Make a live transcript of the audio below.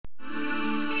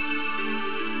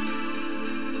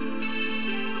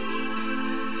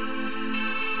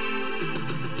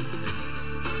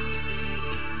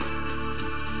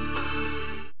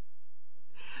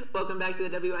Welcome back to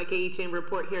the WIKE Chamber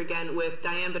Report here again with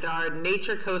Diane Bedard,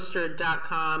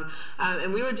 naturecoaster.com.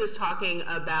 And we were just talking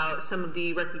about some of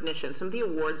the recognition, some of the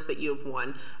awards that you have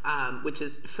won, which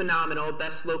is phenomenal.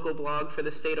 Best local blog for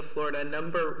the state of Florida,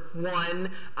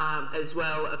 #1, as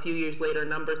well. A few years later,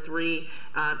 #3,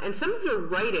 and some of your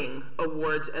writing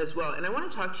awards as well. And I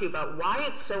want to talk to you about why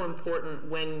it's so important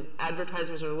when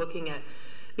advertisers are looking at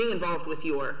being involved with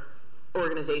your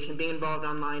organization, being involved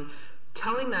online.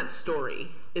 Telling that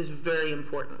story is very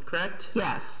important, correct?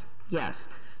 Yes, yes.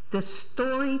 The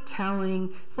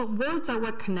storytelling, but words are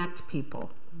what connect people,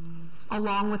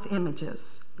 along with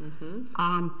images.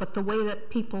 But the way that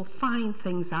people find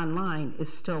things online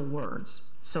is still words.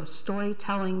 So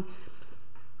storytelling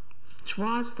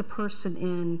draws the person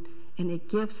in, and it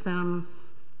gives them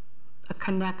a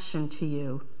connection to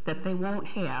you that they won't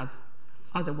have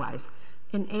otherwise.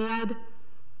 An ad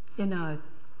in a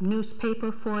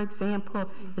newspaper, for example,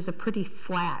 is a pretty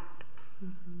flat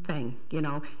thing, you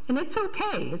know, and it's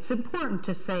okay. It's important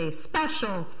to say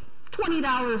special,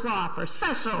 $20 off, or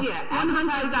special,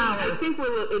 $100. I think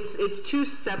it's two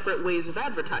separate ways of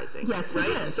advertising. Yes, right?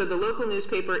 it is. So the local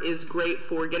newspaper is great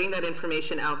for getting that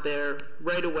information out there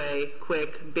right away,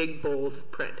 quick, big,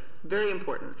 bold print. Very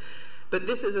important. But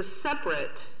this is a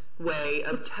separate way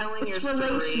of telling your story. It's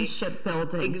relationship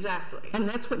building. Exactly. And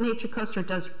that's what Nature Coaster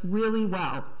does really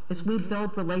well, is we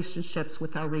build relationships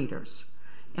with our readers.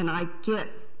 And I get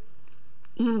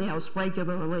emails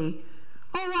regularly,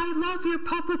 oh, I love your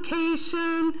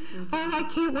publication. Oh, I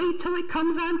can't wait till it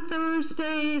comes on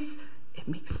Thursdays. It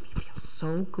makes me feel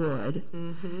so good.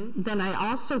 Then I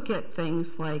also get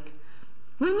things like,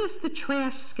 when is the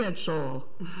trash schedule?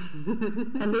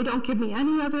 And they don't give me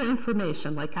any other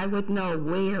information, like I would know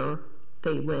where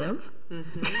they live.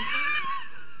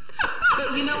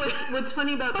 But you know what's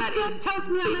funny about that is tells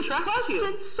me I'm a trusted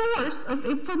you. source of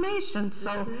information.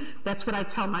 So that's what I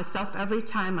tell myself every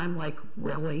time. I'm like,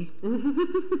 really?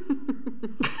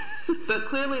 But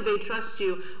clearly they trust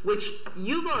you, which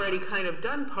you've already kind of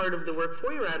done part of the work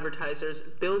for your advertisers,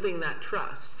 building that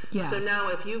trust. Yes. So now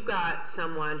if you've got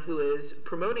someone who is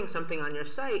promoting something on your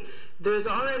site, there's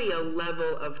already a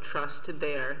level of trust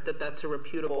there that that's a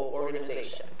reputable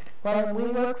organization. Well, we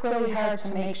work really hard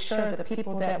to make sure that the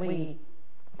people that we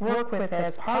work with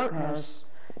as partners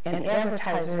and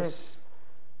advertisers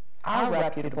are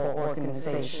reputable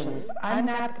organizations. I'm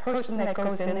not the person that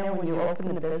goes in there when you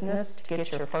open the business to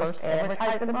get your first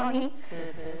advertising money,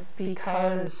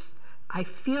 because I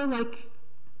feel like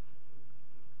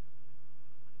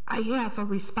I have a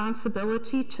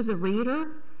responsibility to the reader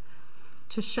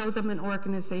to show them an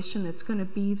organization that's going to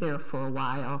be there for a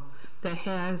while, that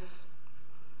has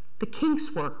the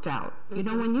kinks worked out. You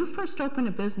know, when you first open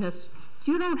a business,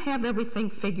 you don't have everything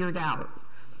figured out.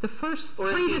 The first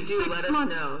 3 to 6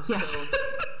 months. Know, yes. So.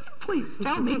 Please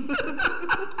tell me.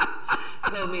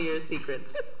 Tell me your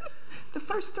secrets. The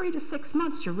first 3 to 6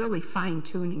 months, you're really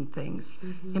fine-tuning things.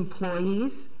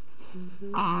 Employees,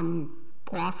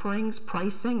 offerings,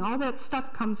 pricing, all that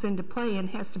stuff comes into play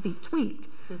and has to be tweaked.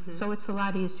 So it's a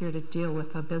lot easier to deal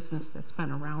with a business that's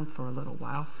been around for a little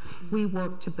while. We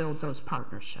work to build those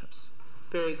partnerships.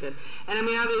 Very good. And I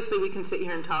mean, obviously we can sit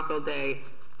here and talk all day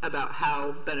about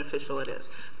how beneficial it is.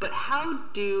 But how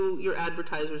do your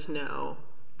advertisers know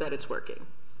that it's working?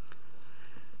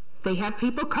 They have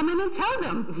people come in and tell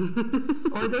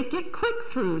them. Or they get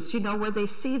click-throughs, you know, where they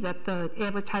see that the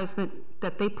advertisement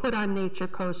that they put on Nature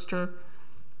Coaster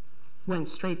went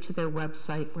straight to their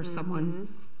website, where someone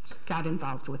got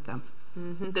involved with them.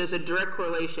 There's a direct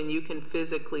correlation. You can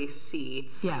physically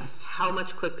see how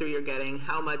much click-through you're getting,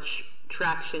 how much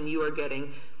traction you are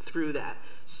getting through that.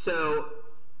 So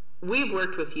we've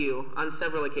worked with you on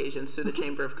several occasions through the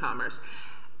Chamber of Commerce.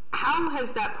 How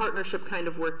has that partnership kind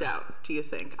of worked out, do you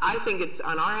think? I think it's,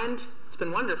 on our end, it's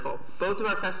been wonderful. Both of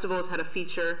our festivals had a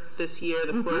feature this year,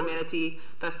 the Florida Manatee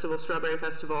Festival, Strawberry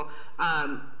Festival.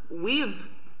 We've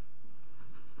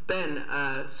been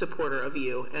a supporter of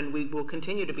you, and we will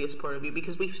continue to be a supporter of you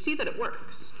because we see that it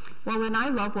works. Well, and I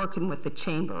love working with the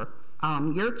Chamber.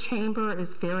 Your Chamber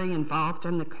is very involved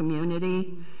in the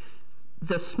community.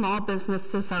 The small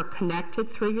businesses are connected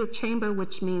through your Chamber,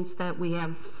 which means that we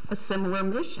have a similar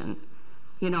mission.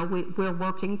 You know, we're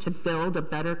working to build a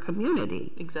better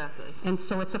community. Exactly. And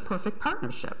so it's a perfect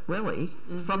partnership, really,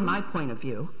 from my point of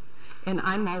view. And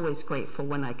I'm always grateful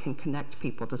when I can connect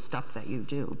people to stuff that you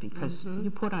do, because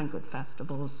you put on good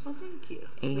festivals. Well, thank you.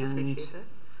 And we appreciate it.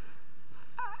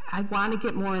 I want to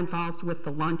get more involved with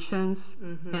the luncheons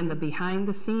and the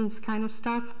behind-the-scenes kind of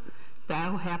stuff.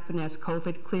 that'll happen as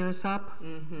COVID clears up.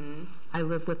 Mm-hmm. I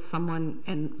live with someone,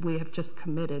 and we have just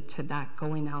committed to not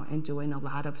going out and doing a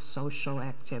lot of social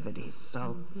activities.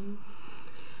 So,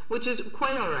 which is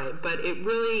quite all right, but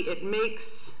it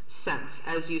makes sense,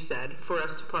 as you said, for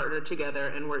us to partner together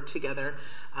and work together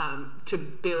to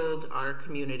build our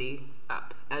community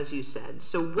up, as you said.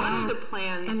 So what are the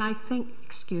plans? And I think,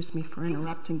 excuse me for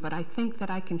interrupting, but I think that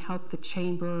I can help the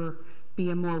Chamber be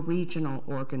a more regional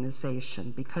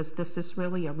organization, because this is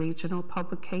really a regional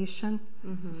publication,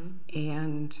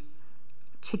 and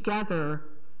together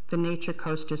the Nature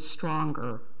Coast is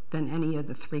stronger than any of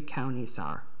the 3 counties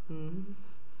are.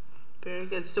 Very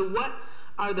good. So what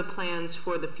are the plans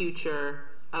for the future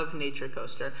of Nature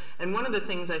Coaster? And one of the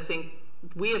things I think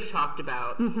we have talked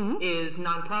about is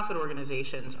nonprofit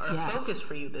organizations are a focus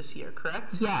for you this year,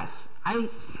 correct? Yes.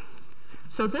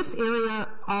 So this area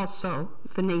also,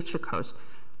 the Nature Coast,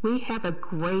 we have a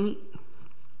great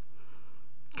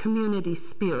community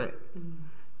spirit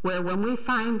where when we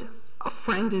find a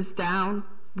friend is down,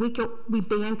 we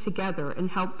band together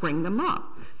and help bring them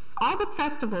up. All the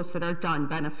festivals that are done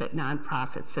benefit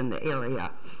nonprofits in the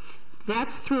area.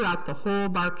 That's throughout the whole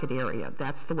market area.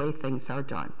 That's the way things are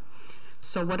done.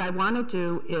 So what I want to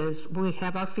do is, we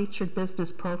have our featured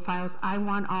business profiles. I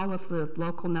want all of the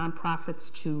local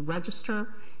nonprofits to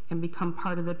register and become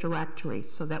part of the directory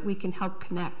so that we can help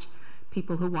connect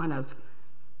people who want to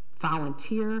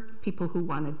volunteer, people who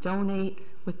want to donate,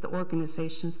 with the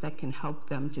organizations that can help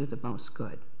them do the most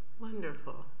good.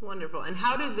 Wonderful, wonderful. And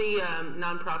how did the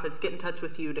nonprofits get in touch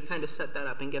with you to kind of set that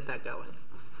up and get that going?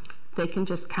 They can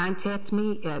just contact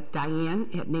me at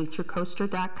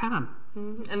Diane@naturecoaster.com.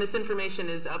 And this information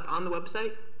is up on the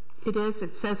website? It is.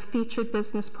 It says featured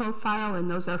business profile,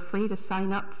 and those are free to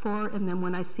sign up for. And then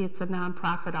when I see it's a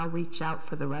nonprofit, I'll reach out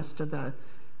for the rest of the,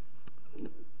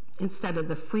 instead of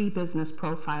the free business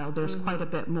profile, there's quite a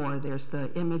bit more. There's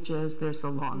the images, there's the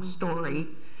long story,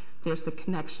 there's the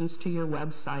connections to your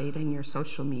website and your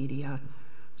social media.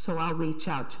 So I'll reach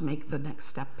out to make the next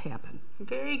step happen.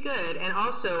 Very good. And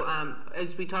also,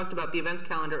 as we talked about the events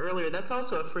calendar earlier, that's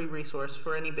also a free resource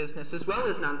for any business as well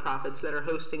as nonprofits that are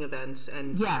hosting events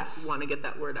and want to get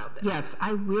that word out there. Yes,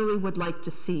 I really would like to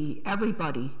see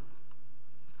everybody.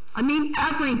 I mean,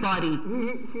 everybody.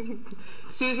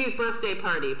 Susie's birthday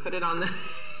party, put it on the...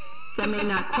 That may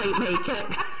not quite make it.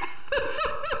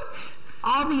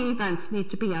 All the events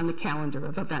need to be on the calendar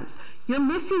of events. You're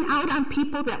missing out on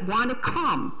people that want to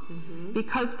come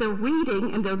because they're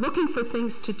reading and they're looking for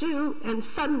things to do, and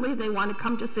suddenly they want to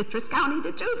come to Citrus County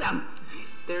to do them.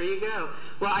 There you go.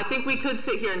 Well, I think we could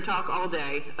sit here and talk all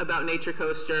day about Nature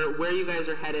Coaster, where you guys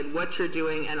are headed, what you're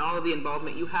doing, and all of the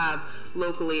involvement you have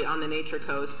locally on the Nature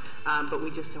Coast, but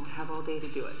we just don't have all day to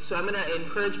do it. So I'm going to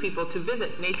encourage people to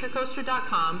visit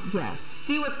naturecoaster.com,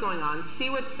 see what's going on, see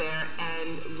what's there,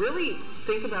 and really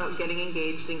think about getting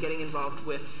engaged and getting involved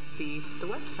with the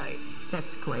website.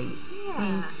 That's great.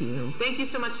 Yeah. Thank you. Thank you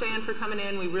so much, Diane, for coming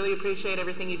in. We really appreciate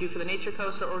everything you do for the Nature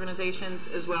Coast, our organizations,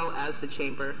 as well as the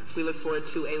Chamber. We look forward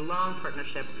to a long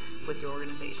partnership with your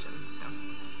organization. So,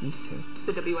 me too. It's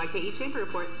the WYKE Chamber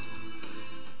Report.